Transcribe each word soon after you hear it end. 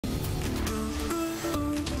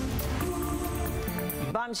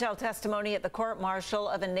Bombshell testimony at the court-martial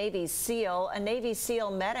of a Navy SEAL. A Navy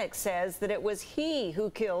SEAL medic says that it was he who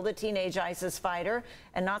killed a teenage ISIS fighter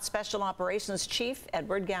and not Special Operations Chief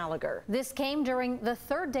Edward Gallagher. This came during the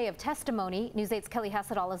third day of testimony. News 8's Kelly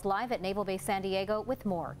Hessedall is live at Naval Base San Diego with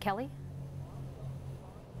more. Kelly?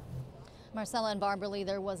 Marcella and Barbara Lee,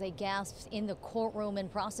 there was a gasp in the courtroom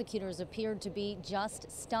and prosecutors appeared to be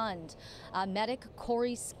just stunned. Medic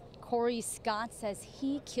Corey Scott says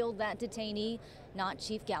he killed that detainee, not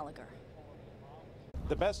Chief Gallagher.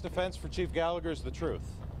 The best defense for Chief Gallagher is the truth.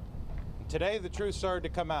 Today, the truth started to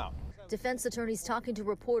come out. Defense attorneys talking to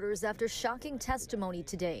reporters after shocking testimony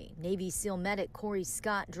today. Navy SEAL medic Corey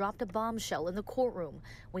Scott dropped a bombshell in the courtroom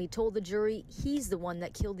when he told the jury he's the one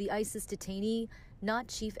that killed the ISIS detainee, not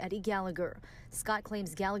Chief Eddie Gallagher. Scott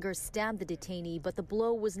claims Gallagher stabbed the detainee, but the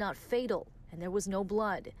blow was not fatal and there was no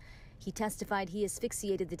blood. He testified he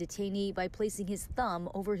asphyxiated the detainee by placing his thumb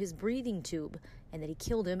over his breathing tube and that he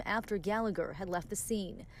killed him after Gallagher had left the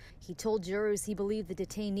scene. He told jurors he believed the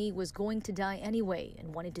detainee was going to die anyway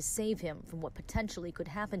and wanted to save him from what potentially could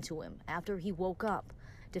happen to him after he woke up.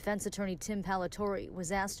 Defense attorney Tim Palatori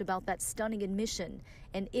was asked about that stunning admission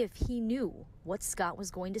and if he knew what Scott was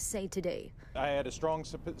going to say today. I had a strong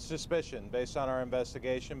suspicion based on our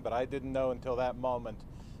investigation, but I didn't know until that moment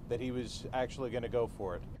that he was actually going to go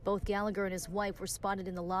for it. Both Gallagher and his wife were spotted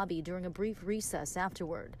in the lobby during a brief recess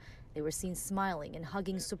afterward. They were seen smiling and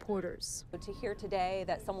hugging supporters. To hear today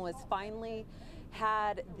that someone was finally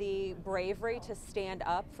had the bravery to stand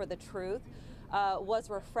up for the truth was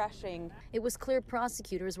refreshing. It was clear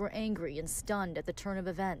prosecutors were angry and stunned at the turn of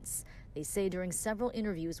events. They say during several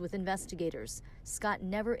interviews with investigators, Scott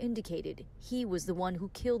never indicated he was the one who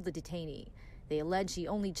killed the detainee. They allege he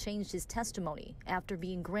only changed his testimony after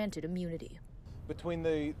being granted immunity. Between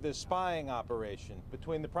the spying operation,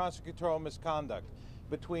 between the prosecutorial misconduct,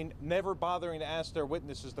 between never bothering to ask their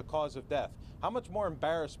witnesses the cause of death, how much more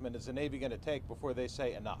embarrassment is the Navy going to take before they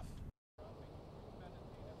say enough?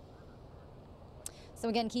 So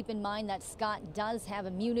again, keep in mind that Scott does have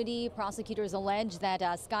immunity. Prosecutors allege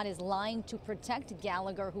that Scott is lying to protect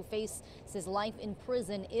Gallagher, who faces life in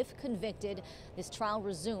prison if convicted. This trial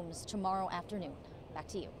resumes tomorrow afternoon. Back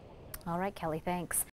to you. All right, Kelly, thanks.